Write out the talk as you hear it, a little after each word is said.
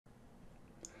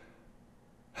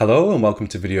Hello and welcome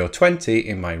to video 20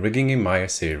 in my Rigging in Maya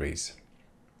series.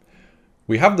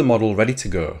 We have the model ready to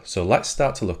go, so let's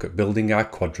start to look at building our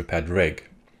quadruped rig.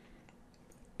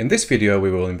 In this video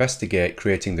we will investigate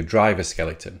creating the driver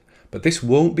skeleton, but this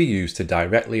won't be used to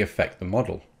directly affect the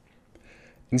model.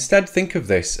 Instead, think of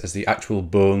this as the actual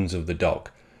bones of the dog,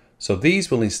 so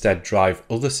these will instead drive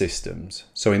other systems,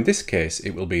 so in this case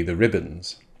it will be the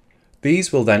ribbons.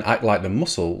 These will then act like the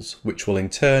muscles, which will in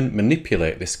turn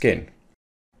manipulate the skin.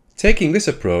 Taking this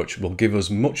approach will give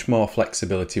us much more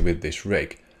flexibility with this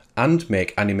rig and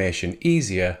make animation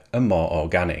easier and more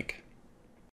organic.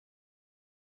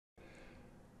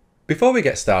 Before we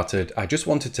get started, I just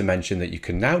wanted to mention that you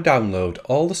can now download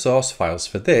all the source files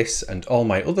for this and all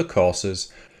my other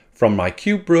courses from my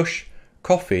CubeBrush,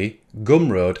 Coffee,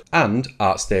 Gumroad and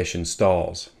ArtStation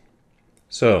stores.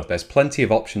 So there's plenty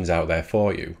of options out there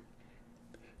for you.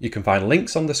 You can find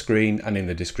links on the screen and in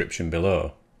the description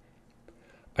below.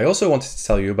 I also wanted to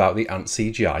tell you about the Ant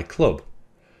CGI Club.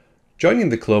 Joining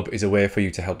the club is a way for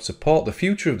you to help support the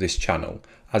future of this channel,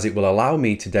 as it will allow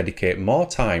me to dedicate more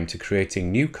time to creating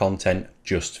new content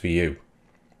just for you.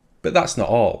 But that's not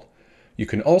all. You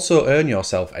can also earn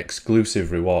yourself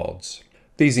exclusive rewards.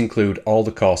 These include all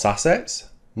the course assets,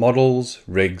 models,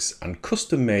 rigs and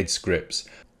custom made scripts,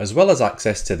 as well as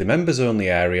access to the members only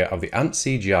area of the Ant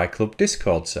CGI Club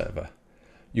Discord server.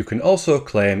 You can also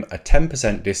claim a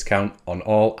 10% discount on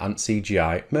all Ant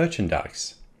CGI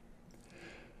merchandise.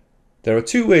 There are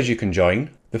two ways you can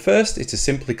join. The first is to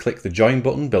simply click the join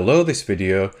button below this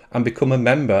video and become a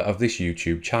member of this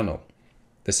YouTube channel.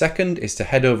 The second is to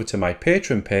head over to my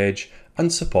Patreon page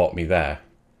and support me there.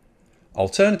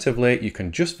 Alternatively, you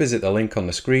can just visit the link on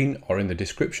the screen or in the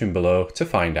description below to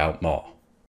find out more.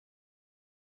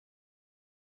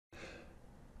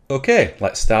 Okay,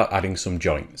 let's start adding some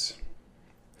joints.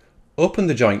 Open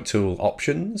the joint tool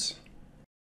options.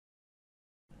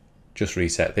 Just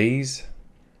reset these.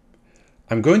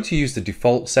 I'm going to use the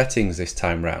default settings this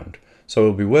time round, so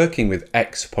we'll be working with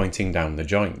X pointing down the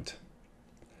joint.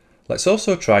 Let's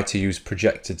also try to use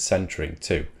projected centering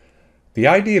too. The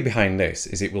idea behind this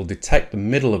is it will detect the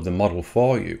middle of the model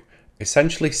for you,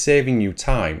 essentially saving you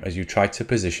time as you try to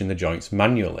position the joints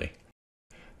manually.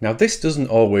 Now this doesn't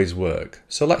always work,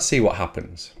 so let's see what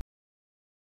happens.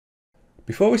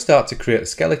 Before we start to create the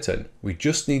skeleton, we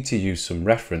just need to use some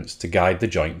reference to guide the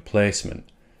joint placement.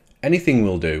 Anything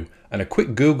will do, and a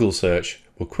quick Google search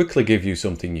will quickly give you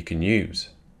something you can use.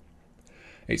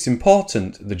 It's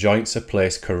important the joints are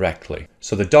placed correctly,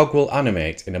 so the dog will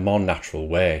animate in a more natural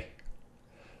way.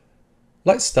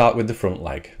 Let's start with the front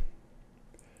leg.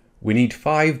 We need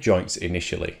 5 joints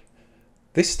initially.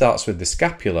 This starts with the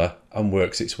scapula and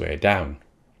works its way down.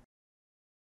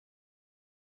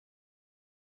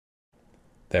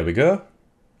 There we go.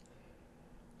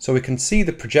 So we can see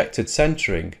the projected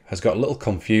centering has got a little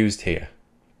confused here.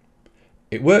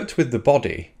 It worked with the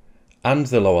body and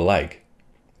the lower leg.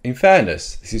 In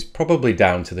fairness, this is probably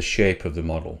down to the shape of the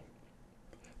model.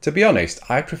 To be honest,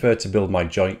 I prefer to build my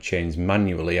joint chains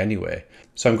manually anyway,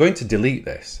 so I'm going to delete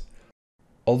this.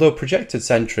 Although projected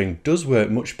centering does work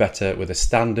much better with a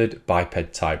standard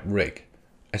biped type rig,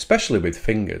 especially with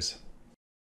fingers.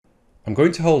 I'm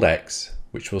going to hold X,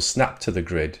 which will snap to the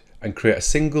grid and create a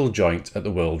single joint at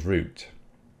the world root.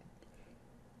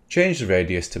 Change the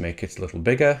radius to make it a little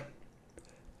bigger,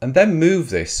 and then move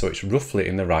this so it's roughly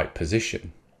in the right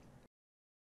position.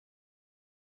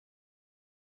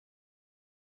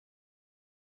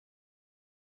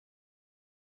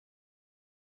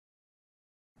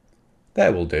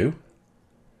 There will do.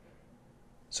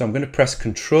 So I'm going to press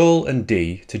Ctrl and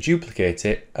D to duplicate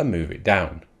it and move it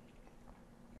down.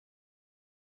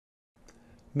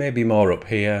 Maybe more up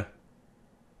here.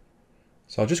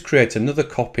 So I'll just create another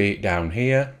copy down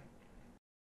here.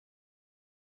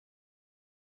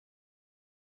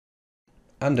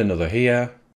 And another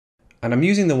here. And I'm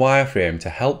using the wireframe to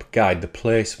help guide the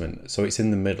placement so it's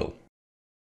in the middle.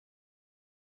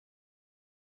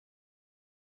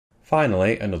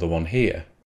 Finally, another one here.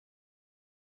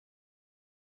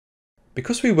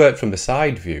 Because we worked from the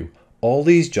side view, all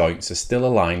these joints are still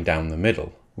aligned down the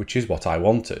middle, which is what I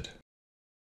wanted.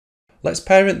 Let's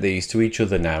parent these to each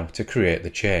other now to create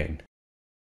the chain.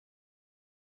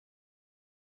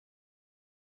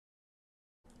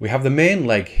 We have the main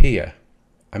leg here.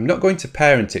 I'm not going to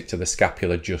parent it to the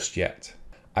scapula just yet.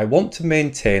 I want to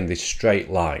maintain this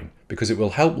straight line because it will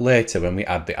help later when we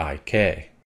add the IK.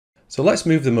 So let's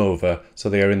move them over so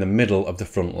they are in the middle of the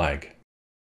front leg.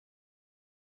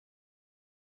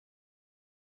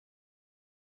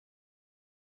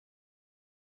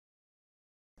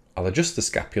 I'll adjust the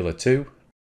scapula too.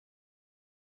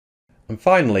 And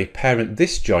finally, parent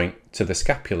this joint to the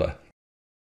scapula.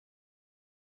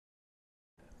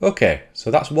 Okay,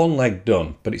 so that's one leg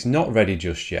done, but it's not ready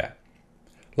just yet.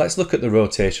 Let's look at the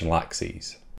rotational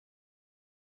axes.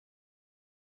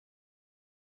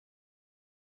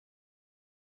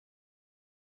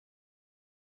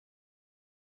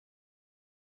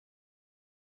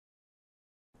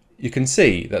 You can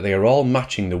see that they are all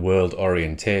matching the world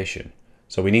orientation,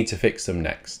 so we need to fix them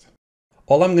next.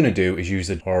 All I'm going to do is use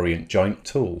the Orient Joint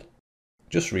tool.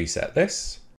 Just reset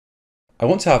this. I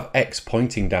want to have X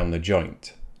pointing down the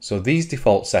joint, so these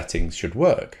default settings should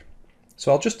work.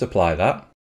 So I'll just apply that.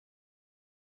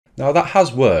 Now that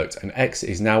has worked and X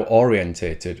is now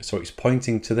orientated so it's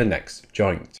pointing to the next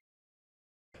joint.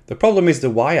 The problem is the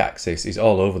Y-axis is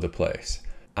all over the place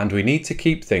and we need to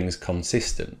keep things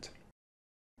consistent.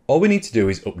 All we need to do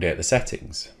is update the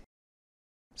settings.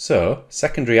 So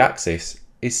secondary axis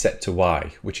is set to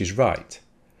Y, which is right.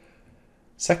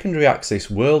 Secondary axis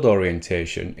world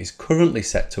orientation is currently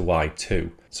set to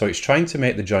Y2, so it's trying to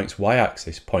make the joint's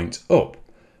Y-axis point up.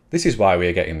 This is why we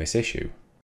are getting this issue.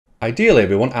 Ideally,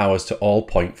 we want ours to all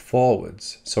point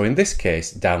forwards, so in this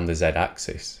case, down the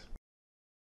Z-axis.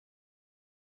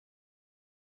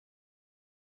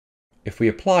 If we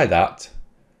apply that,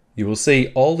 you will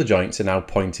see all the joints are now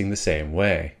pointing the same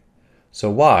way. So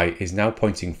Y is now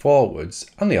pointing forwards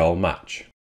and they all match.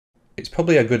 It's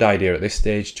probably a good idea at this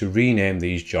stage to rename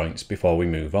these joints before we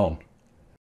move on.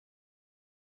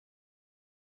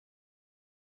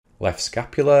 Left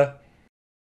scapular,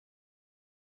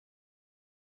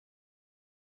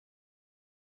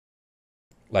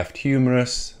 left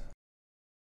humerus,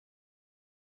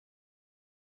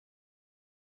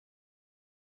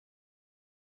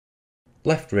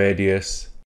 left radius,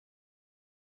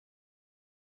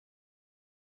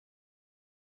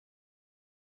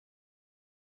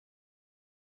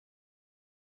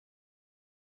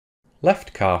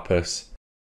 left carpus,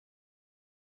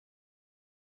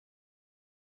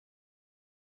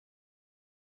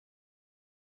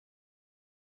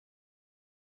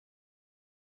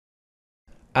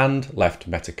 and left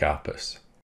metacarpus.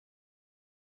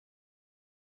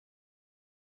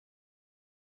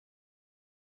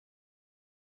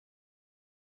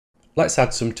 Let's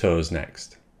add some toes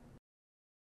next.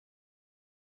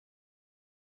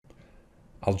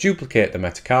 I'll duplicate the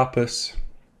metacarpus,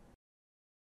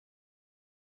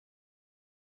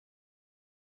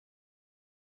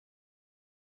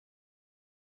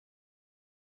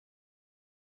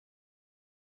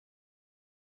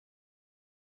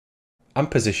 and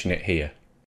position it here.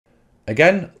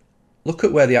 Again, look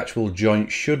at where the actual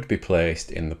joint should be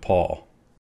placed in the paw.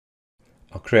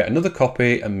 I'll create another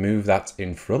copy and move that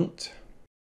in front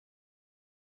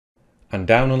and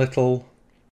down a little.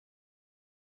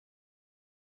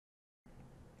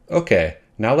 Okay,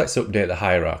 now let's update the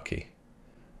hierarchy.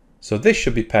 So this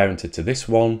should be parented to this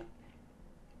one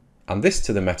and this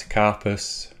to the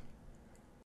metacarpus.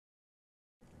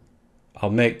 I'll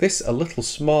make this a little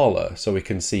smaller so we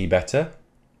can see better.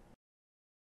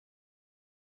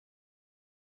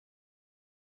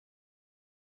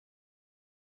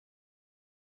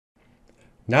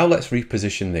 Now let's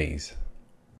reposition these.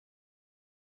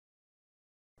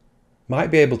 Might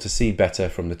be able to see better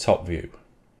from the top view.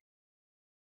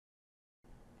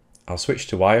 I'll switch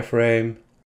to wireframe.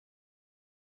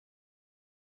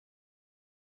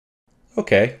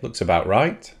 Okay, looks about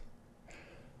right.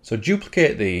 So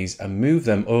duplicate these and move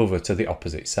them over to the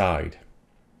opposite side.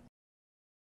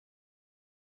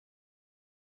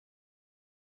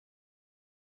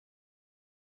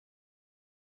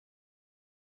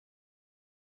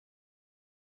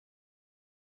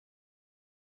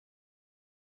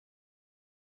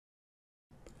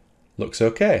 Looks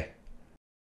okay.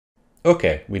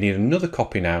 Okay, we need another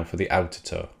copy now for the outer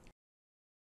toe.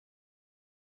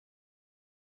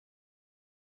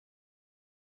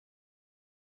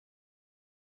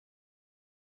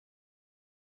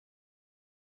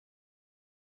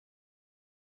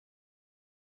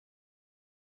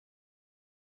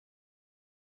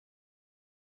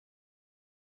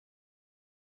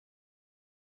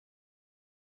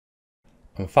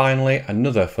 And finally,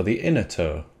 another for the inner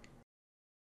toe.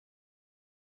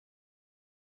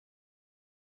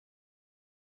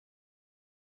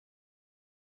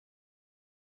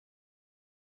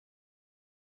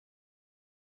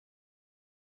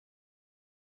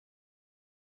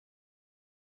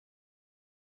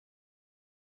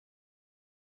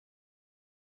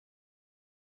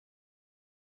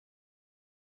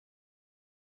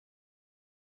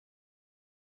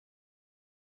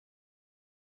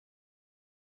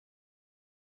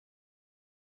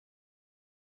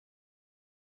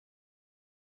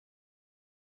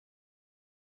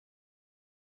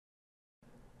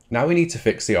 Now we need to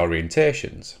fix the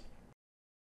orientations.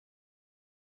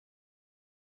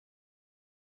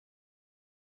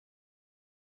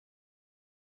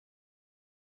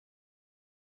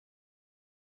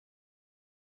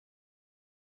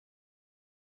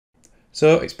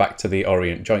 So it's back to the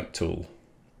Orient Joint tool.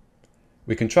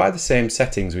 We can try the same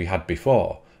settings we had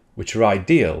before, which are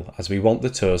ideal as we want the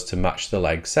toes to match the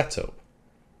leg setup.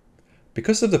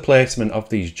 Because of the placement of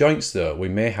these joints though, we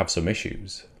may have some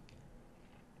issues.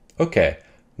 Okay,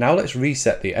 now let's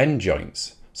reset the end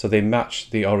joints so they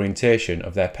match the orientation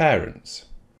of their parents.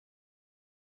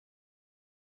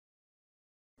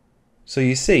 So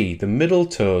you see, the middle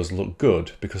toes look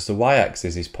good because the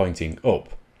y-axis is pointing up.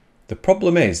 The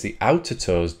problem is the outer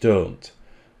toes don't,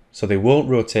 so they won't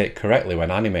rotate correctly when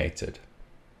animated.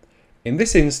 In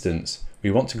this instance,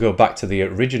 we want to go back to the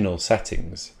original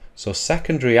settings, so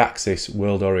secondary axis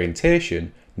world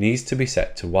orientation needs to be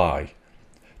set to Y.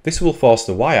 This will force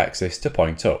the y-axis to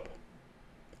point up.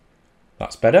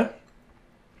 That's better.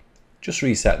 Just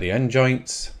reset the end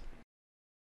joints.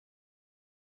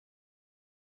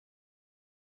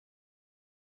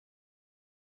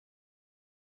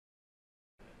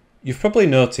 You've probably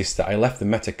noticed that I left the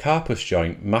metacarpus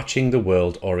joint matching the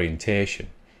world orientation.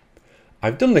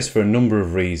 I've done this for a number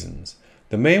of reasons,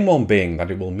 the main one being that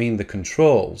it will mean the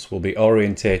controls will be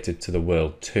orientated to the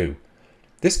world too.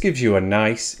 This gives you a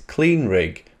nice, clean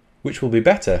rig which will be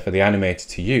better for the animator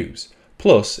to use,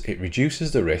 plus it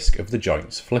reduces the risk of the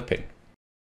joints flipping.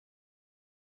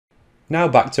 Now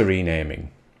back to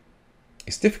renaming.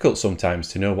 It's difficult sometimes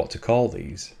to know what to call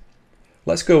these.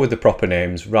 Let's go with the proper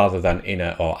names rather than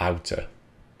inner or outer.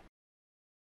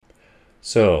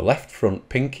 So left front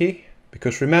pinky,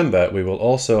 because remember we will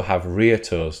also have rear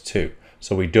toes too,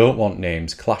 so we don't want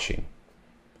names clashing.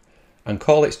 And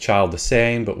call its child the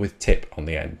same but with tip on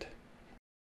the end.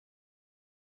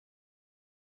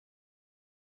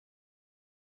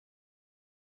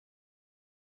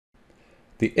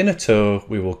 The inner toe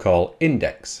we will call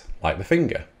index, like the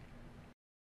finger.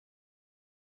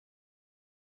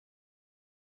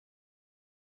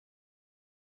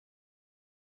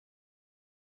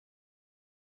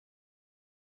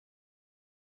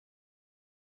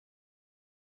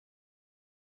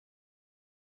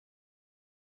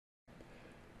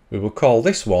 We will call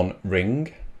this one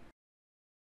ring.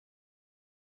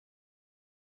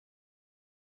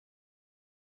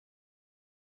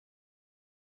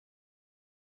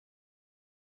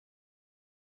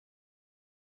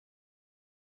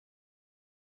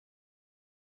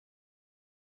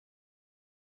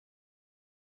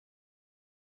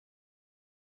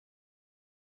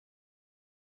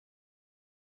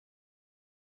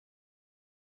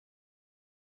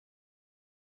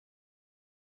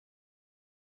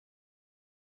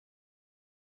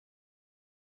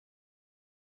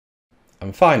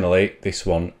 And finally, this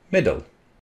one, middle.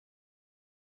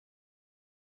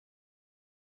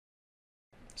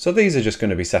 So these are just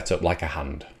going to be set up like a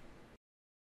hand.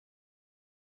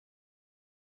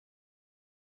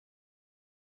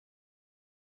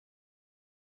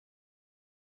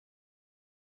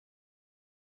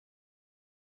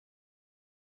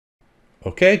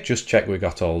 Okay, just check we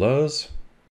got all those.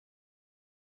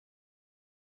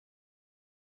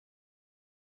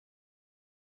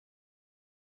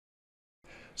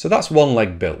 So that's one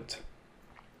leg built.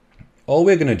 All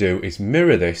we're going to do is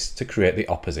mirror this to create the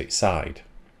opposite side.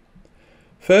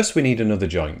 First we need another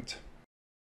joint.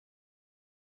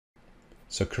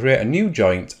 So create a new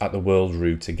joint at the world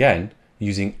root again,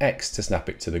 using X to snap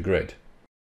it to the grid.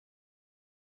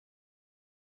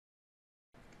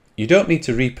 You don't need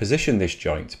to reposition this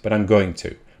joint, but I'm going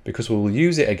to, because we will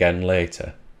use it again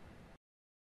later.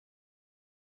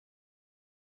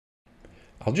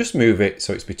 I'll just move it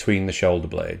so it's between the shoulder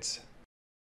blades.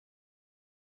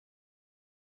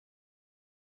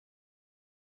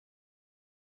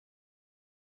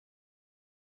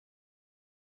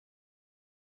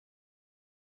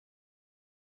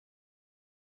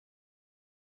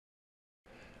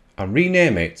 And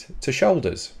rename it to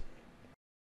shoulders.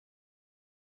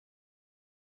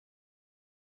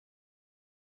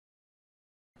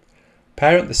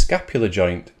 Parent the scapular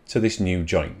joint to this new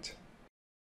joint.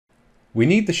 We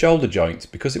need the shoulder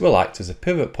joint because it will act as a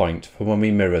pivot point for when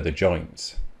we mirror the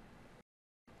joints.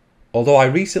 Although I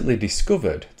recently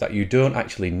discovered that you don't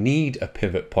actually need a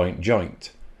pivot point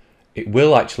joint, it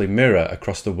will actually mirror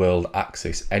across the world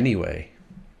axis anyway.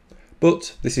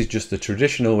 But this is just the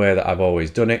traditional way that I've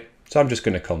always done it, so I'm just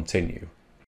going to continue.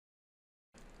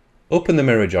 Open the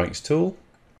mirror joints tool.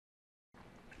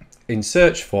 In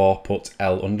search for put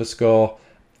L underscore,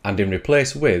 and in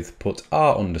replace with put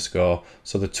R underscore,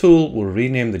 so the tool will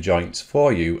rename the joints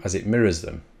for you as it mirrors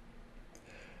them.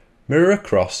 Mirror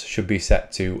across should be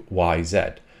set to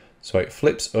YZ, so it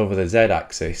flips over the Z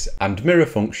axis, and mirror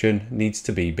function needs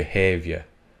to be behaviour.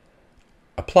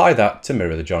 Apply that to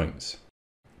mirror the joints.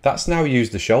 That's now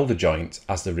used the shoulder joint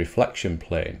as the reflection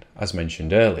plane, as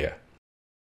mentioned earlier.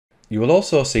 You will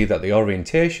also see that the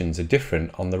orientations are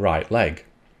different on the right leg.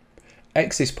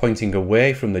 X is pointing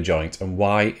away from the joint and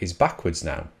Y is backwards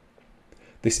now.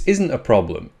 This isn't a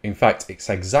problem, in fact it's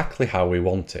exactly how we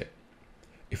want it.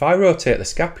 If I rotate the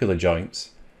scapular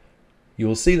joints, you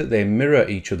will see that they mirror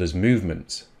each other's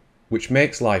movements, which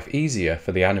makes life easier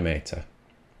for the animator.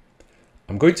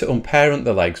 I'm going to unparent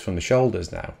the legs from the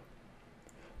shoulders now.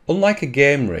 Unlike a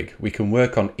game rig, we can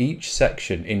work on each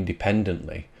section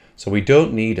independently, so we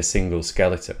don't need a single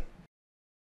skeleton.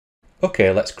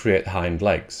 Okay, let's create the hind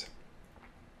legs.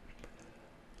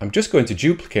 I'm just going to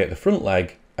duplicate the front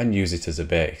leg and use it as a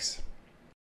base.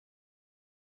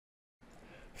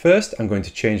 First, I'm going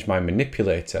to change my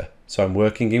manipulator so I'm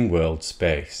working in world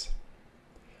space.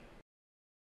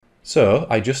 So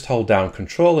I just hold down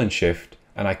Ctrl and Shift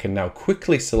and I can now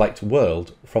quickly select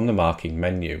world from the marking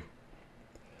menu.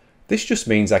 This just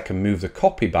means I can move the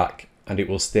copy back and it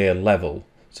will stay level,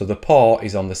 so the paw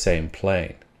is on the same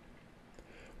plane.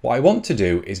 What I want to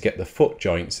do is get the foot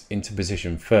joints into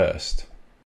position first.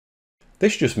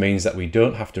 This just means that we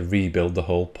don't have to rebuild the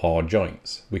whole paw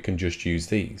joints, we can just use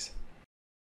these.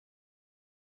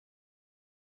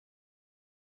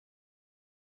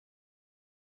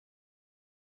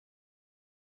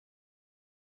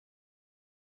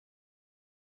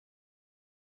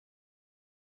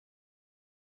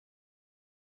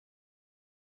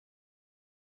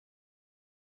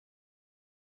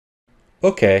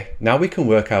 Okay, now we can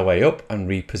work our way up and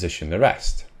reposition the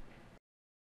rest.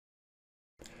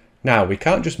 Now we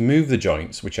can't just move the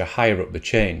joints which are higher up the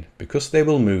chain because they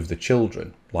will move the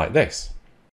children, like this.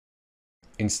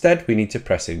 Instead we need to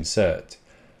press Insert.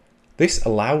 This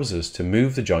allows us to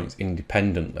move the joints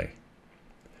independently.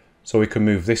 So we can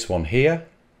move this one here,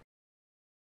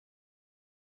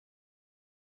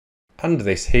 and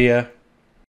this here.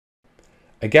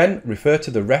 Again, refer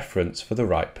to the reference for the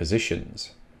right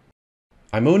positions.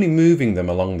 I'm only moving them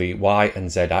along the Y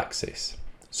and Z axis,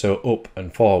 so up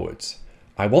and forwards.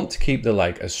 I want to keep the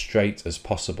leg as straight as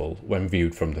possible when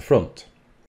viewed from the front.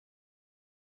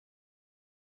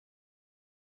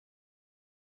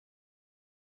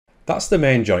 That's the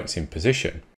main joints in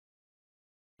position.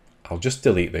 I'll just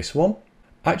delete this one.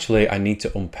 Actually, I need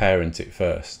to unparent it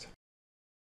first.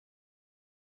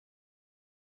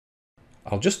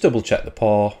 I'll just double check the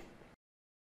paw.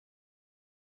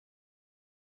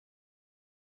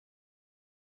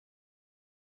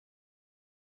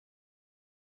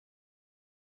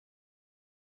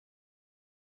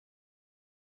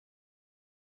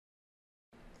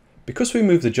 Because we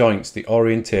move the joints, the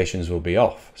orientations will be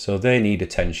off, so they need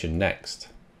attention next.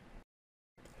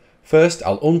 First,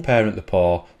 I'll unparent the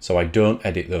paw so I don't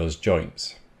edit those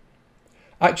joints.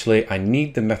 Actually, I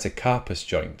need the metacarpus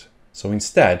joint, so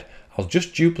instead, I'll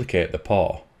just duplicate the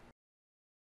paw.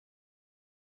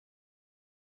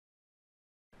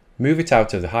 Move it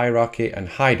out of the hierarchy and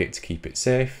hide it to keep it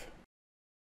safe.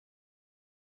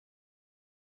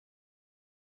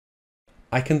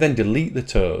 I can then delete the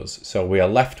toes, so we are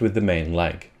left with the main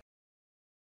leg.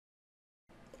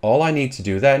 All I need to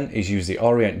do then is use the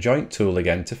Orient Joint tool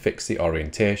again to fix the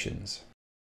orientations.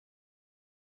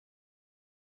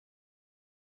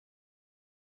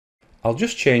 I'll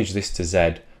just change this to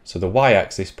Z so the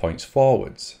Y-axis points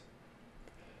forwards.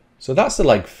 So that's the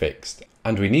leg fixed,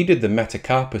 and we needed the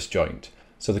metacarpus joint,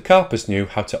 so the carpus knew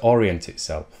how to orient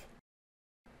itself.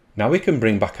 Now we can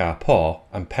bring back our paw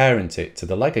and parent it to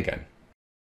the leg again.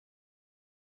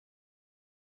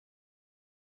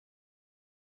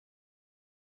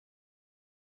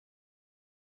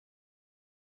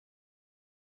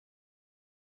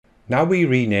 Now we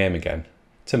rename again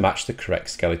to match the correct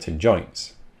skeleton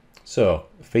joints. So,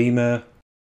 femur,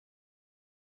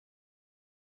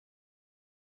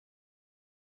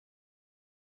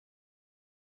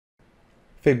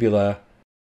 fibula,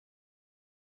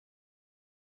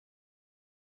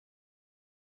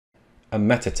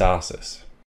 and metatarsus.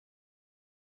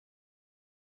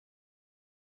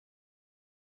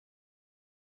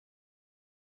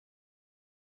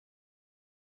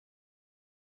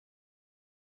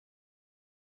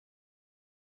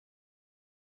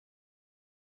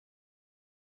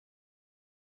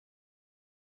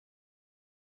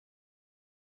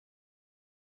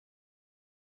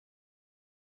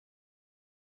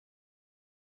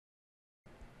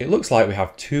 It looks like we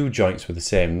have two joints with the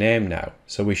same name now,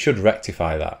 so we should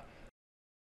rectify that.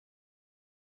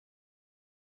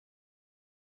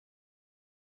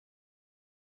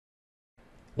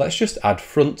 Let's just add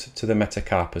front to the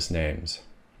metacarpus names.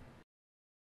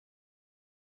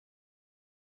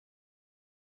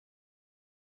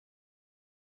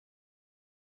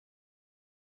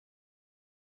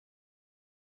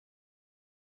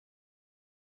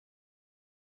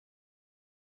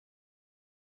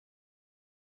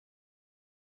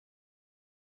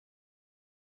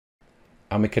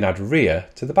 And we can add rear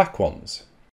to the back ones.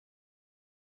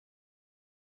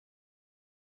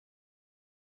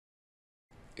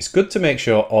 It's good to make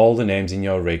sure all the names in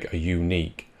your rig are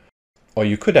unique, or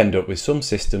you could end up with some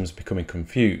systems becoming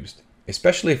confused,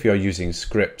 especially if you're using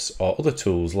scripts or other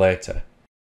tools later.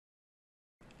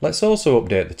 Let's also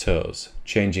update the toes,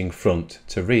 changing front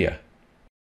to rear.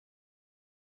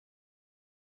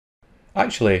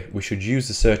 Actually, we should use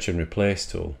the search and replace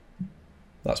tool.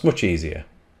 That's much easier.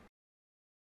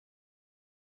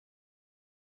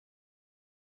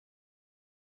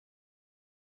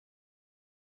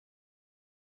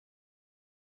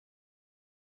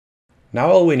 Now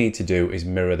all we need to do is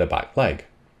mirror the back leg.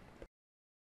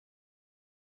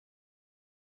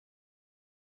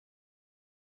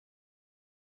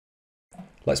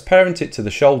 Let's parent it to the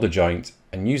shoulder joint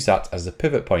and use that as the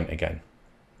pivot point again.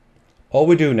 All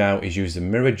we do now is use the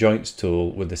mirror joints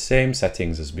tool with the same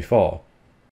settings as before.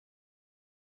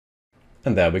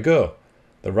 And there we go,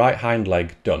 the right hind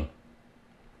leg done.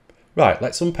 Right,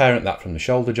 let's unparent that from the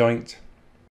shoulder joint.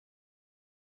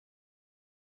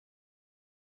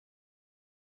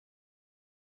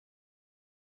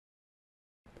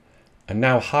 And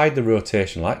now hide the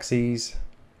rotational axes.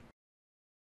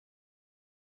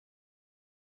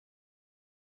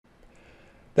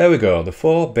 There we go, the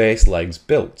 4 base legs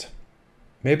built.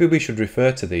 Maybe we should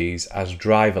refer to these as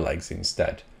driver legs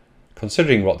instead,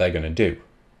 considering what they're going to do.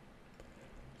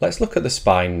 Let's look at the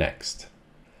spine next.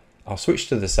 I'll switch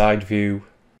to the side view.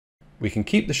 We can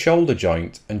keep the shoulder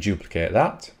joint and duplicate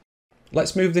that.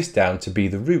 Let's move this down to be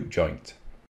the root joint.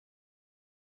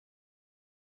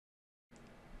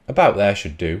 About there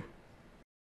should do.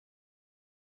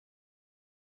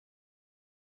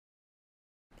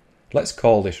 Let's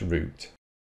call this root.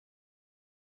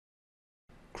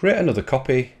 Create another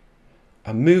copy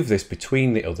and move this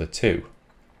between the other two.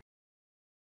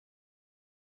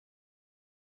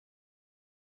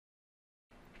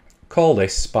 Call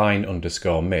this spine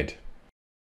underscore mid.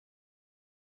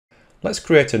 Let's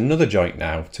create another joint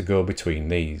now to go between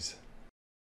these.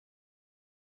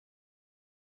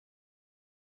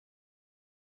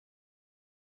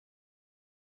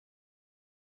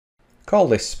 Call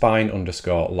this spine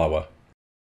underscore lower.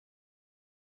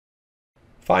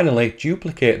 Finally,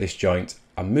 duplicate this joint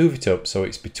and move it up so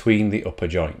it's between the upper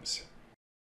joints.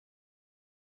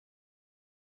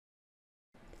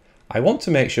 I want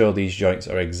to make sure these joints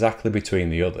are exactly between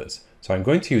the others, so I'm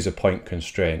going to use a point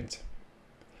constraint.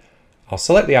 I'll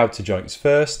select the outer joints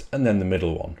first and then the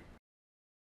middle one.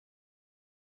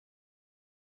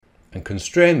 And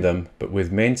constrain them, but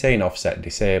with maintain offset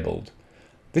disabled.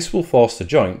 This will force the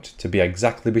joint to be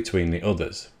exactly between the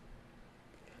others.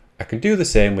 I can do the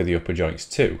same with the upper joints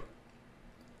too.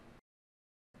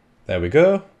 There we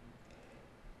go.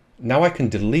 Now I can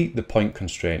delete the point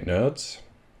constraint nodes.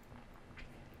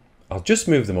 I'll just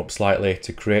move them up slightly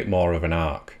to create more of an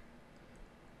arc.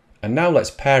 And now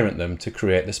let's parent them to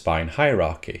create the spine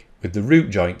hierarchy, with the root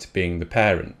joint being the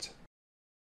parent.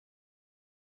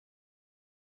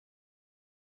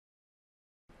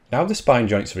 Now the spine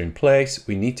joints are in place,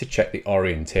 we need to check the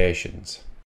orientations.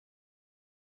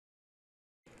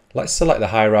 Let's select the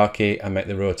hierarchy and make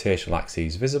the rotational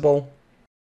axes visible.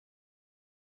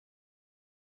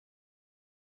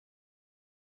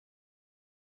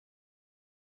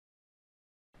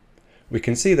 We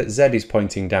can see that Z is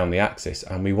pointing down the axis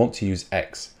and we want to use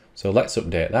X, so let's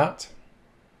update that.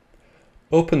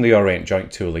 Open the Orient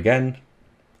Joint tool again.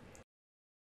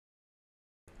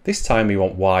 This time we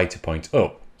want Y to point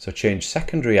up, so change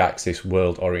secondary axis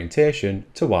world orientation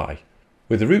to Y.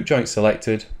 With the root joint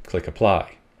selected, click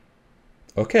Apply.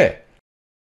 OK.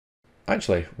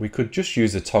 Actually, we could just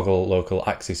use the toggle local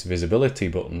axis visibility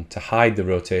button to hide the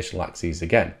rotational axes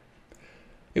again.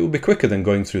 It will be quicker than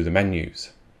going through the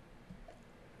menus.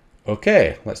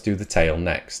 OK, let's do the tail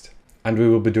next. And we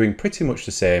will be doing pretty much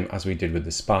the same as we did with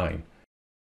the spine.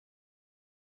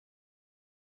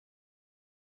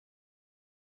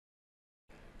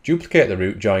 Duplicate the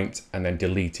root joint and then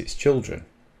delete its children.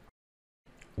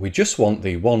 We just want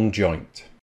the one joint.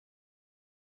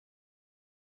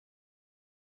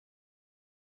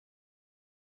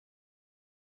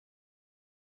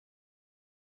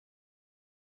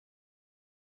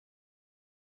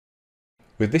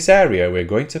 With this area, we're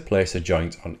going to place a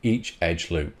joint on each edge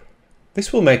loop.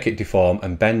 This will make it deform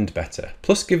and bend better,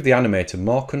 plus give the animator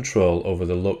more control over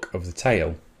the look of the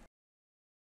tail.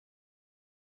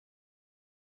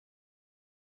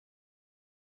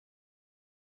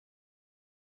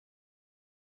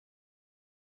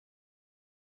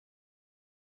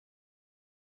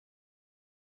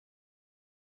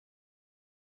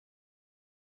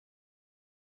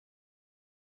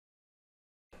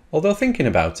 Although thinking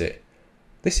about it,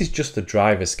 this is just the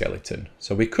driver skeleton,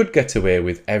 so we could get away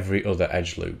with every other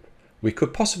edge loop. We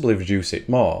could possibly reduce it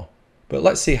more, but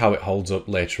let's see how it holds up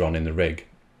later on in the rig.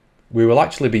 We will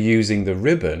actually be using the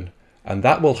ribbon, and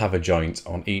that will have a joint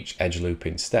on each edge loop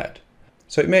instead.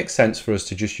 So it makes sense for us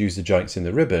to just use the joints in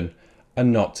the ribbon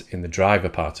and not in the driver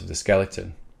part of the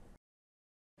skeleton.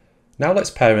 Now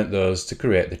let's parent those to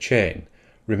create the chain.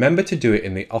 Remember to do it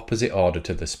in the opposite order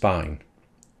to the spine.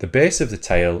 The base of the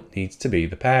tail needs to be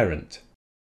the parent.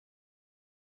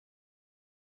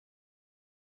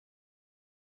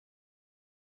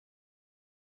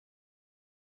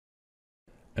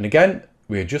 And again,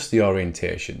 we adjust the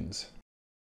orientations.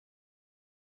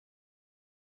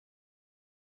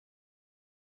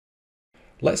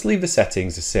 Let's leave the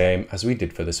settings the same as we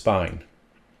did for the spine.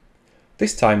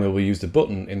 This time we will use the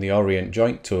button in the Orient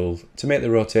Joint tool to make the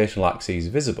rotational axes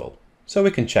visible, so we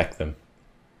can check them.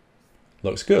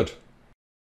 Looks good.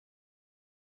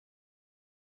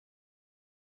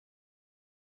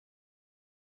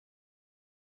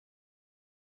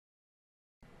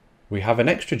 We have an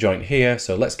extra joint here,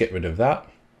 so let's get rid of that.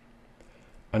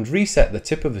 And reset the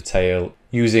tip of the tail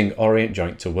using Orient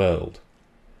Joint to World.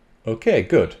 Okay,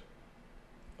 good.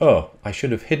 Oh, I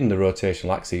should have hidden the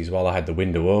rotational axes while I had the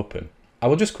window open. I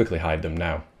will just quickly hide them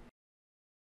now.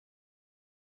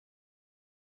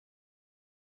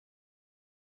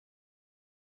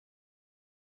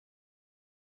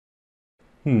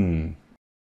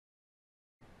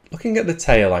 Looking at the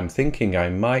tail, I'm thinking I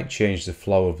might change the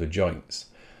flow of the joints,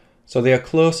 so they are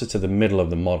closer to the middle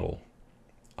of the model.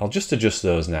 I'll just adjust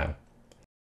those now.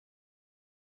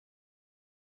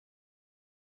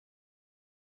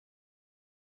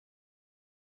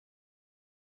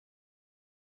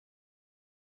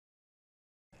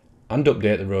 And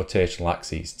update the rotational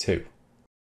axes too.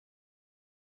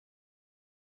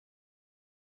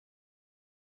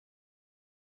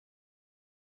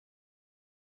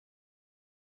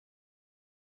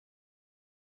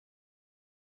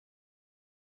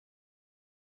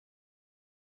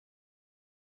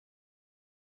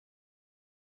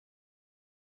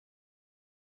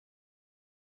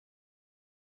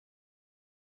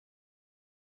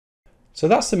 So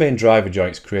that's the main driver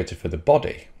joints created for the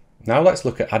body. Now let's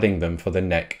look at adding them for the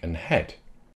neck and head.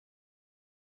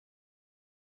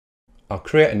 I'll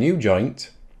create a new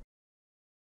joint.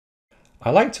 I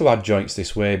like to add joints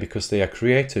this way because they are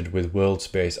created with world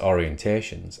space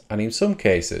orientations, and in some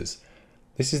cases,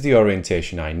 this is the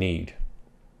orientation I need.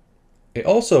 It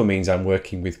also means I'm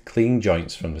working with clean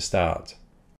joints from the start.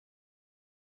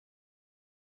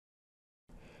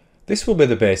 This will be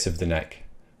the base of the neck,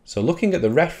 so looking at the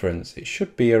reference, it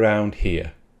should be around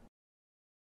here.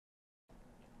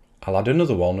 I'll add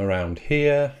another one around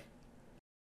here,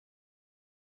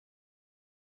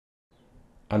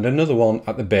 and another one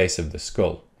at the base of the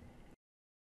skull.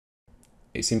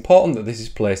 It's important that this is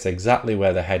placed exactly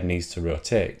where the head needs to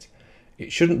rotate.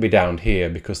 It shouldn't be down here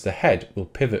because the head will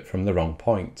pivot from the wrong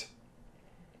point.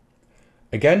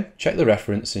 Again, check the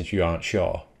reference if you aren't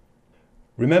sure.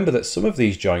 Remember that some of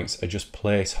these joints are just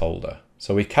placeholder,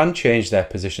 so we can change their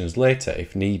positions later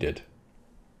if needed.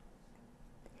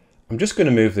 I'm just going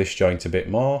to move this joint a bit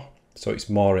more, so it's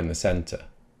more in the centre.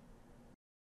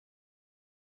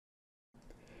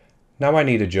 Now I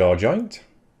need a jaw joint.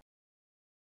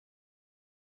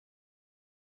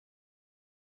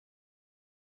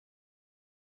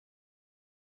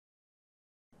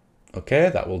 Okay,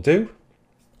 that will do.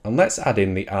 And let's add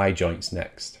in the eye joints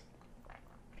next.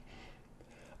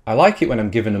 I like it when I'm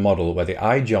given a model where the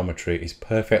eye geometry is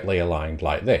perfectly aligned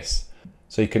like this,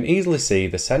 so you can easily see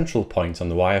the central point on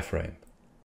the wireframe.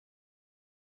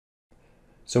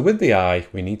 So with the eye,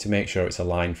 we need to make sure it's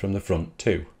aligned from the front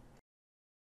too.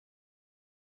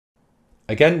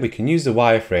 Again, we can use the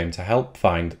wireframe to help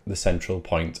find the central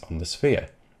point on the sphere.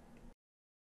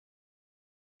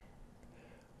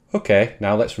 Okay,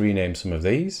 now let's rename some of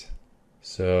these.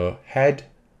 So head,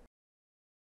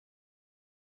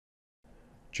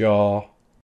 jaw,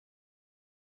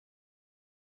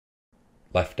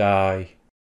 left eye,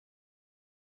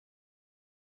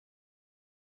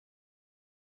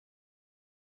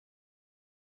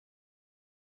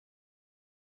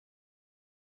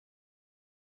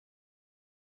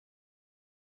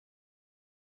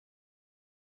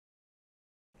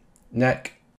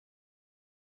 neck,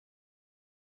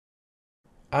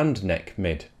 and neck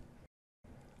mid.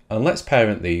 And let's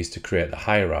parent these to create the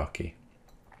hierarchy.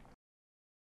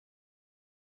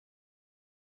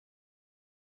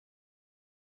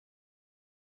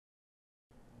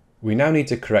 We now need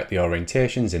to correct the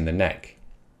orientations in the neck.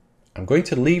 I'm going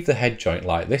to leave the head joint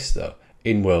like this though,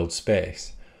 in world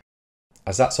space,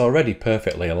 as that's already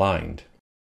perfectly aligned.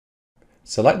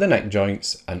 Select the neck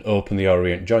joints and open the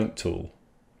Orient Joint tool.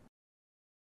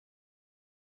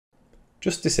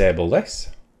 Just disable this.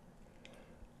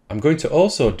 I'm going to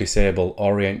also disable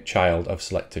Orient Child of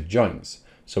Selected Joints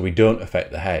so we don't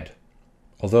affect the head.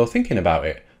 Although thinking about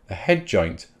it, the head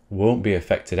joint won't be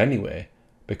affected anyway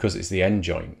because it's the end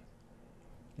joint.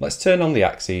 Let's turn on the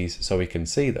axes so we can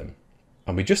see them.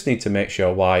 And we just need to make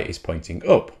sure Y is pointing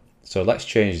up. So let's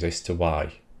change this to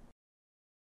Y.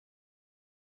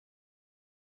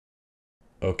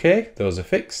 Okay, those are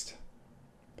fixed.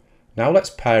 Now let's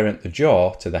parent the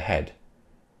jaw to the head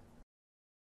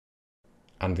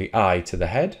and the eye to the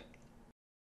head.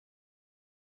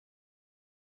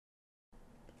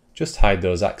 Just hide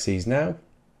those axes now.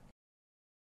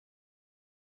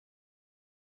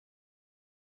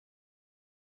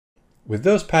 With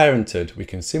those parented, we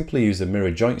can simply use the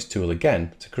Mirror Joints tool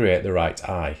again to create the right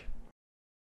eye.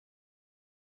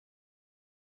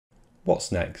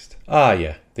 What's next? Ah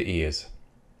yeah, the ears.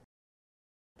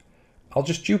 I'll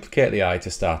just duplicate the eye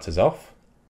to start us off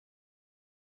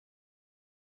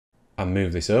and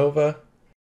move this over.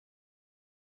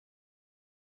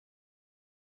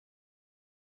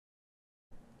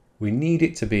 We need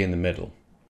it to be in the middle.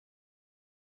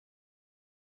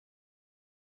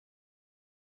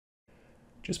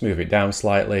 Just move it down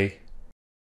slightly.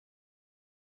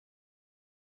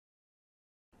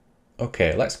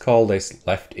 Okay, let's call this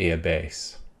left ear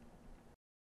base.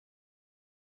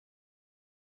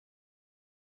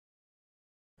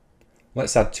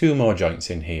 Let's add 2 more joints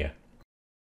in here.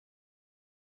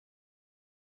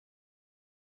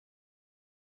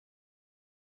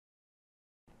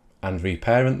 And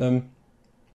reparent them.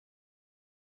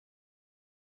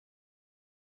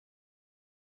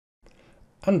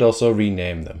 And also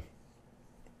rename them.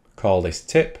 Call this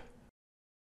tip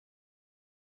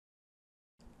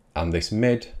and this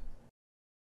mid.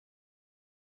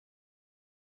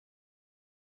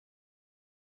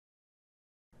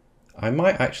 I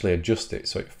might actually adjust it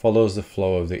so it follows the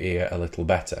flow of the ear a little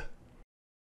better.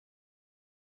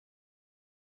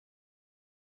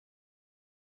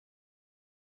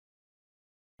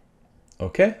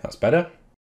 Okay, that's better.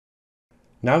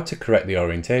 Now to correct the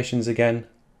orientations again.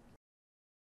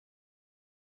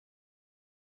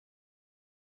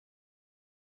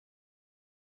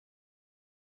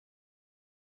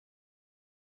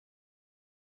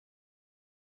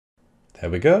 There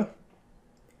we go.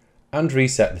 And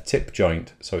reset the tip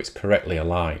joint so it's correctly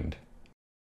aligned.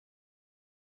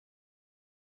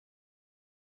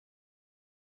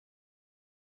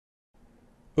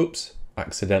 Oops,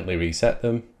 accidentally reset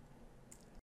them.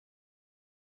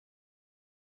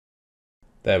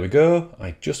 There we go,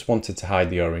 I just wanted to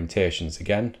hide the orientations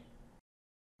again.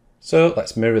 So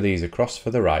let's mirror these across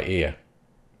for the right ear.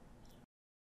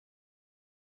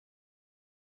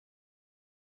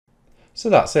 So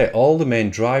that's it, all the main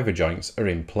driver joints are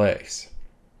in place.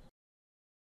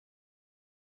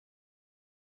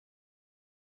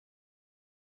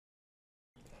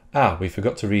 Ah, we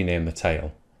forgot to rename the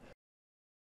tail.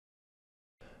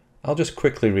 I'll just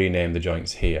quickly rename the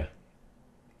joints here.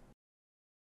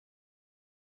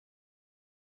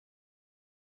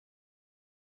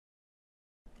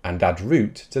 And add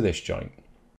root to this joint.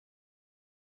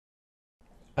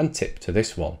 And tip to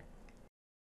this one.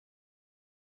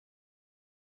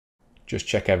 Just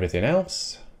check everything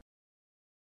else.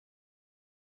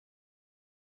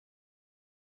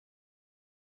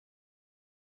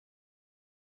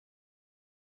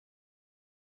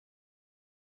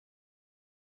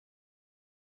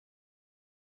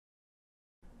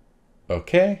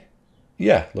 Okay,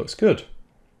 yeah, looks good.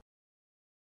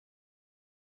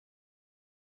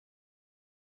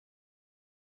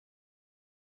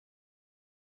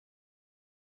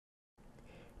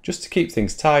 Just to keep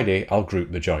things tidy, I'll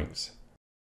group the joints.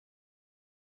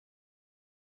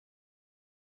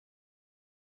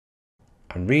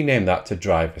 And rename that to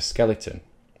driver skeleton.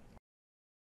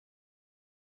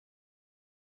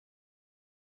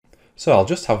 So I'll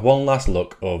just have one last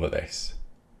look over this.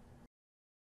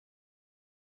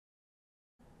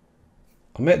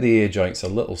 I'll make the ear joints a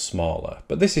little smaller,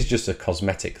 but this is just a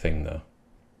cosmetic thing though.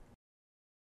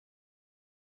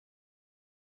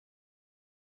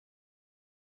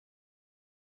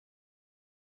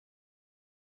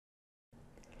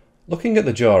 Looking at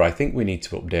the jaw, I think we need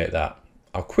to update that.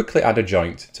 I'll quickly add a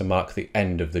joint to mark the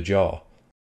end of the jaw.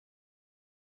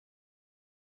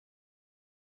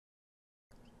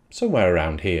 Somewhere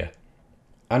around here.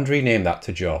 And rename that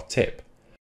to jaw tip.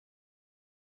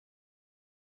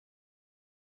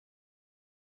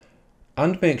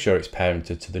 And make sure it's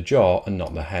parented to the jaw and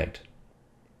not the head.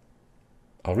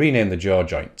 I'll rename the jaw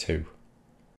joint too.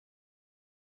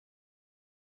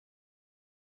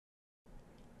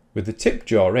 With the tip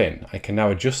jaw in, I can now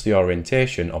adjust the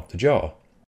orientation of the jaw.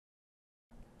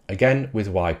 Again with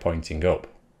Y pointing up.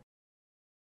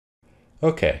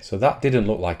 Okay, so that didn't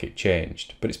look like it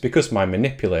changed, but it's because my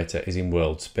manipulator is in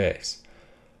world space.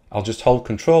 I'll just hold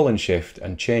Ctrl and Shift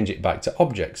and change it back to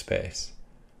object space.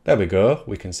 There we go,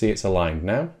 we can see it's aligned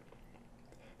now.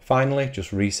 Finally,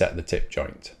 just reset the tip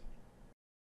joint.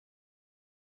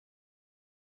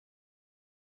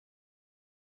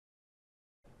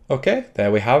 Okay,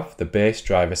 there we have the base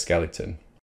driver skeleton.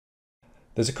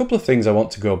 There's a couple of things I want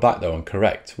to go back though and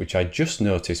correct, which I just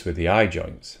noticed with the eye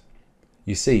joints.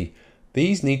 You see,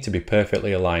 these need to be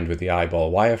perfectly aligned with the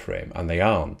eyeball wireframe, and they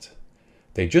aren't.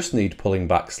 They just need pulling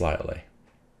back slightly.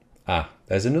 Ah,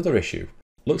 there's another issue.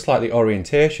 Looks like the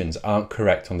orientations aren't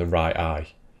correct on the right eye.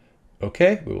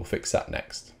 Okay, we will fix that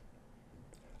next.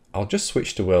 I'll just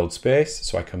switch to world space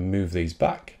so I can move these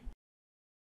back.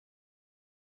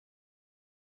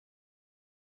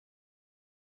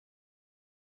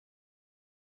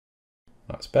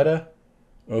 That's better.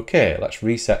 Okay, let's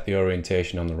reset the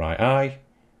orientation on the right eye.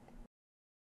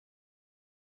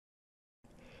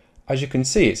 As you can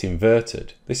see, it's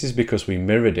inverted. This is because we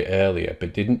mirrored it earlier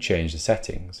but didn't change the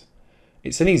settings.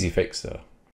 It's an easy fix though.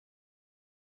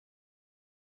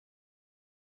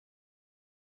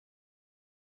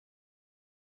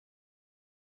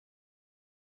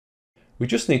 We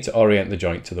just need to orient the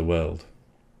joint to the world.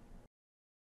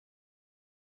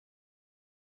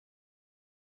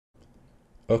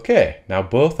 Okay, now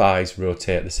both eyes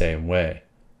rotate the same way.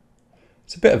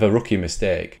 It's a bit of a rookie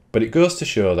mistake, but it goes to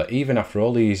show that even after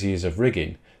all these years of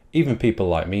rigging, even people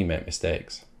like me make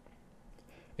mistakes.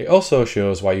 It also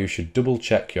shows why you should double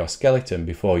check your skeleton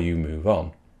before you move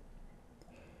on.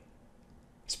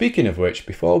 Speaking of which,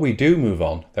 before we do move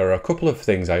on, there are a couple of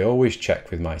things I always check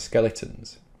with my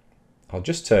skeletons. I'll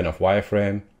just turn off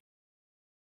wireframe.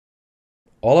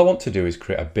 All I want to do is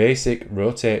create a basic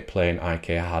rotate plane IK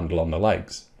handle on the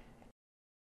legs.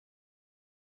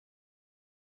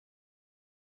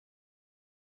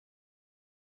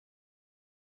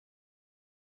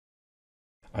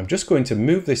 I'm just going to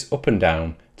move this up and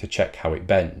down to check how it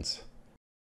bends.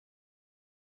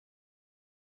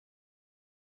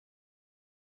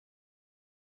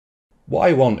 What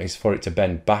I want is for it to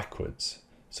bend backwards,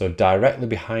 so directly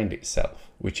behind itself,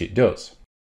 which it does.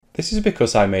 This is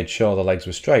because I made sure the legs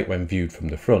were straight when viewed from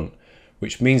the front,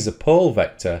 which means the pole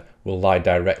vector will lie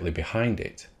directly behind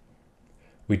it.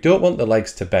 We don't want the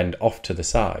legs to bend off to the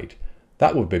side.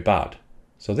 That would be bad.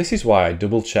 So this is why I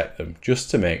double check them,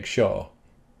 just to make sure.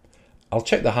 I'll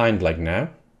check the hind leg now.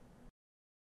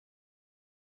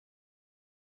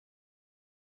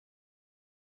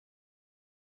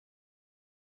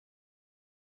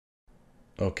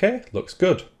 Okay, looks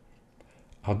good.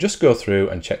 I'll just go through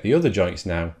and check the other joints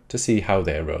now to see how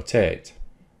they rotate.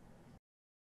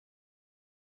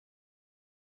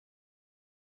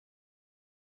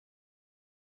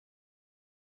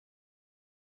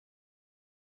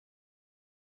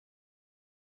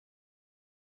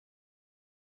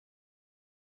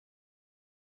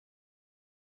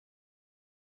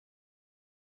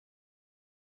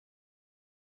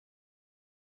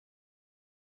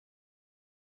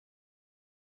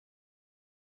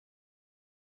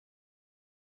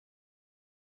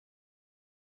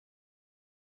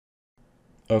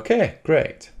 Okay,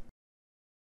 great.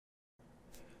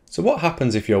 So what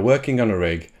happens if you're working on a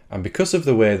rig and because of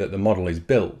the way that the model is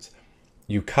built,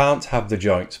 you can't have the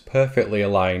joints perfectly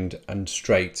aligned and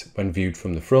straight when viewed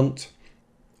from the front,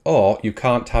 or you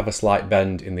can't have a slight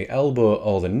bend in the elbow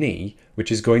or the knee,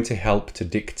 which is going to help to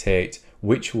dictate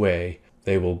which way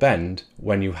they will bend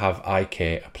when you have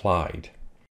IK applied?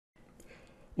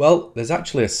 Well, there's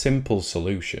actually a simple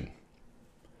solution.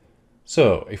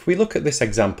 So if we look at this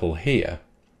example here,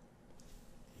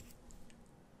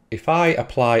 if I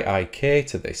apply IK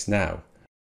to this now,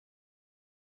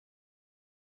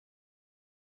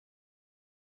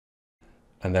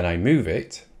 and then I move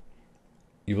it,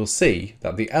 you will see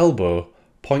that the elbow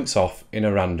points off in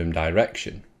a random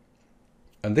direction.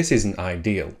 And this isn't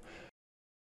ideal.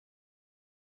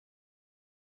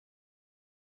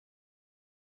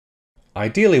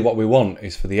 Ideally, what we want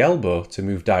is for the elbow to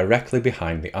move directly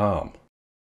behind the arm.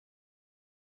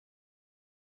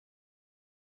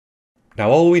 Now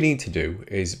all we need to do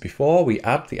is, before we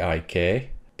add the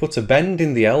IK, put a bend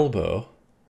in the elbow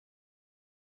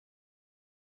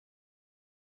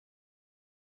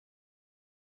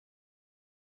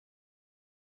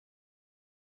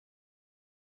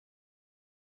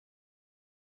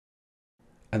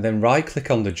and then right click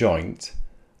on the joint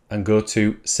and go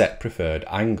to Set Preferred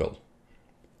Angle.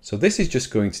 So this is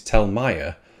just going to tell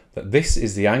Maya that this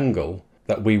is the angle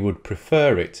that we would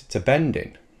prefer it to bend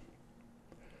in.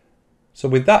 So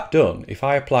with that done, if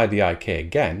I apply the IK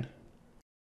again,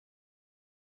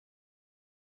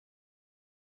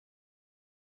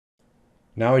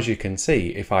 now as you can see,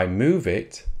 if I move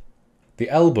it, the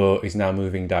elbow is now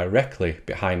moving directly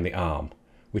behind the arm,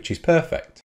 which is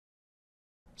perfect.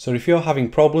 So if you're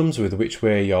having problems with which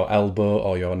way your elbow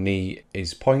or your knee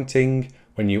is pointing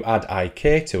when you add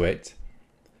IK to it,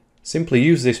 simply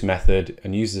use this method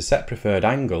and use the Set Preferred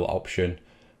Angle option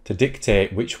to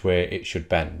dictate which way it should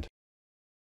bend.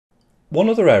 One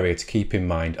other area to keep in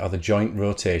mind are the joint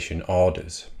rotation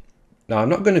orders. Now I'm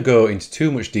not going to go into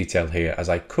too much detail here as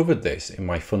I covered this in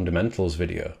my fundamentals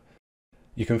video.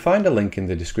 You can find a link in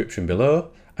the description below,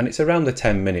 and it's around the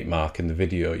 10-minute mark in the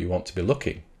video you want to be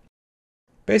looking.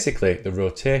 Basically, the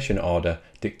rotation order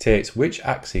dictates which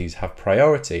axes have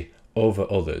priority over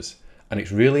others, and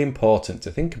it's really important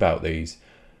to think about these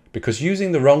because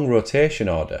using the wrong rotation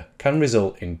order can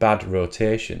result in bad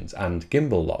rotations and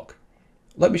gimbal lock.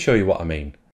 Let me show you what I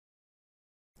mean.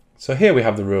 So here we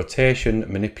have the rotation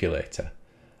manipulator,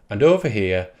 and over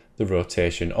here the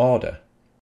rotation order.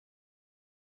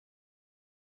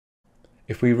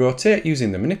 If we rotate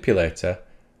using the manipulator,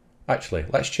 actually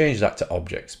let's change that to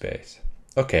object space.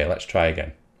 Okay, let's try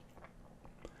again.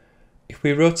 If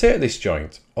we rotate this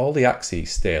joint, all the axes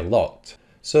stay locked,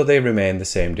 so they remain the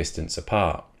same distance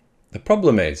apart. The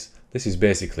problem is, this is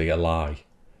basically a lie.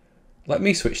 Let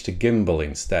me switch to gimbal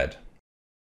instead.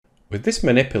 With this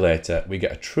manipulator, we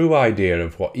get a true idea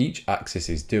of what each axis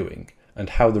is doing and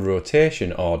how the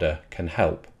rotation order can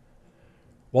help.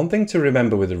 One thing to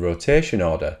remember with the rotation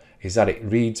order is that it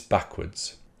reads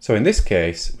backwards. So in this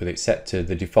case, with it set to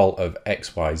the default of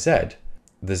XYZ,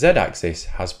 the Z-axis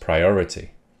has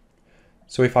priority.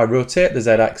 So if I rotate the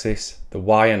Z-axis, the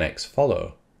Y and X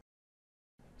follow.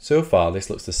 So far this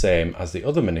looks the same as the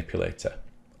other manipulator.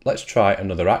 Let's try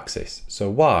another axis, so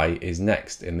Y is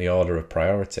next in the order of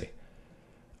priority.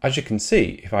 As you can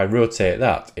see, if I rotate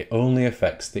that, it only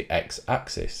affects the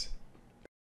X-axis.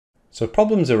 So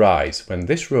problems arise when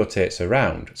this rotates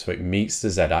around so it meets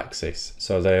the Z-axis,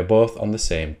 so they are both on the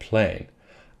same plane.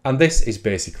 And this is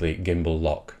basically gimbal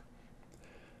lock.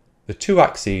 The two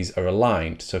axes are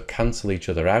aligned to cancel each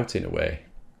other out in a way.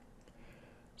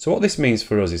 So what this means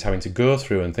for us is having to go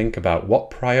through and think about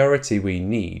what priority we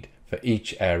need for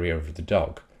each area of the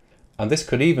dog. And this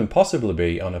could even possibly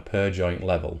be on a per joint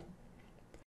level.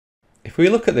 If we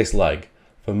look at this leg,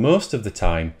 for most of the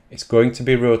time it's going to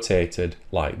be rotated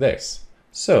like this.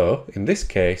 So in this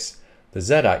case, the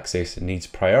Z-axis needs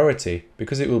priority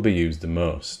because it will be used the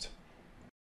most.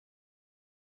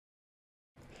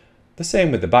 The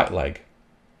same with the back leg.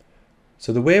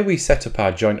 So the way we set up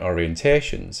our joint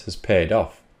orientations has paid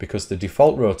off because the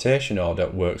default rotation order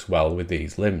works well with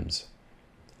these limbs.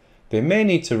 They may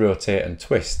need to rotate and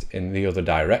twist in the other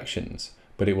directions,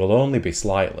 but it will only be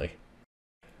slightly.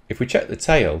 If we check the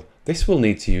tail, this will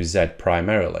need to use Z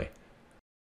primarily,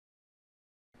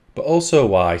 but also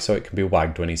Y so it can be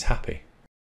wagged when he's happy.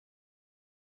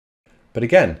 But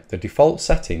again, the default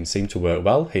settings seem to work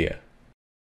well here.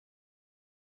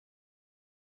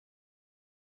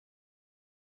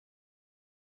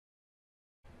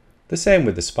 The same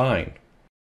with the spine.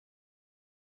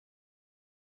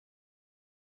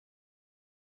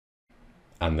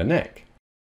 And the neck.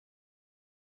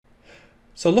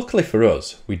 So luckily for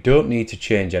us, we don't need to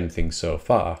change anything so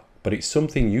far, but it's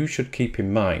something you should keep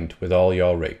in mind with all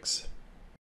your rigs.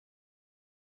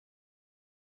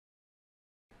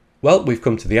 Well, we've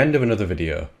come to the end of another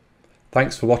video.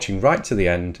 Thanks for watching right to the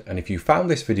end, and if you found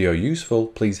this video useful,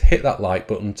 please hit that like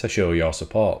button to show your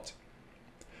support.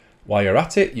 While you're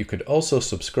at it, you could also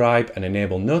subscribe and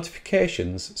enable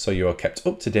notifications so you are kept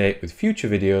up to date with future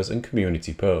videos and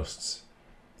community posts.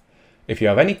 If you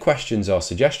have any questions or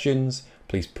suggestions,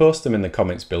 please post them in the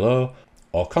comments below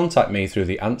or contact me through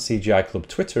the AntCGI Club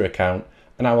Twitter account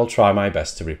and I will try my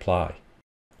best to reply.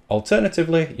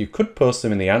 Alternatively, you could post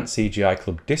them in the AntCGI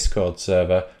Club Discord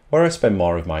server where I spend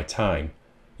more of my time.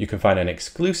 You can find an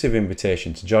exclusive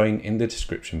invitation to join in the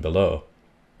description below.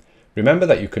 Remember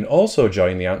that you can also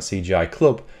join the AntCGI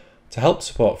Club to help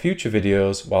support future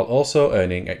videos while also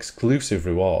earning exclusive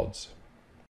rewards.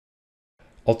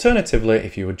 Alternatively,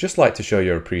 if you would just like to show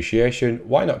your appreciation,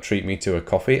 why not treat me to a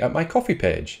coffee at my coffee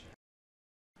page?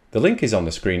 The link is on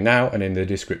the screen now and in the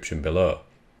description below.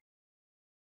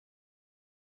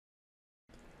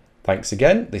 Thanks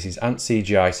again, this is Ant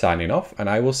CGI signing off, and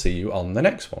I will see you on the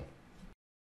next one.